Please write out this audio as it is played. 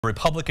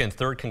Republican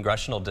 3rd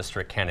Congressional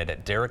District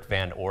candidate Derek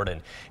Van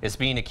Orden is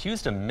being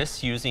accused of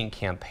misusing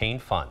campaign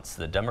funds.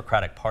 The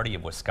Democratic Party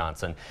of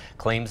Wisconsin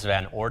claims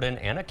Van Orden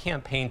and a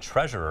campaign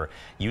treasurer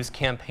used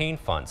campaign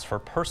funds for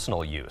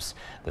personal use.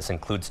 This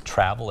includes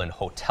travel and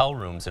hotel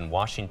rooms in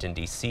Washington,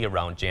 D.C.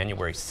 around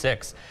January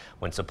 6,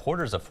 when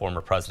supporters of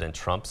former President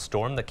Trump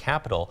stormed the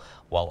Capitol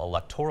while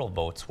electoral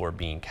votes were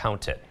being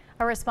counted.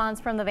 A response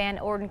from the Van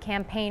Orden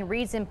campaign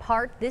reads in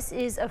part, "This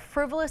is a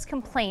frivolous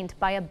complaint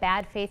by a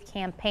bad faith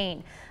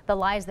campaign. The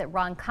lies that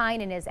Ron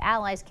Kind and his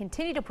allies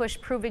continue to push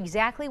prove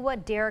exactly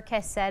what Derek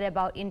has said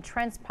about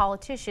entrenched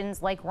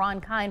politicians like Ron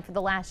Kind for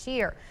the last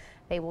year.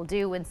 They will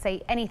do and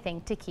say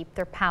anything to keep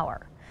their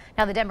power."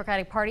 Now, the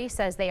Democratic Party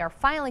says they are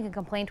filing a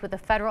complaint with the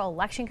Federal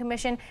Election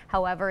Commission.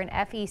 However, an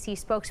FEC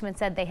spokesman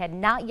said they had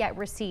not yet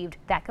received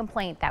that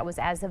complaint. That was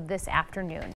as of this afternoon.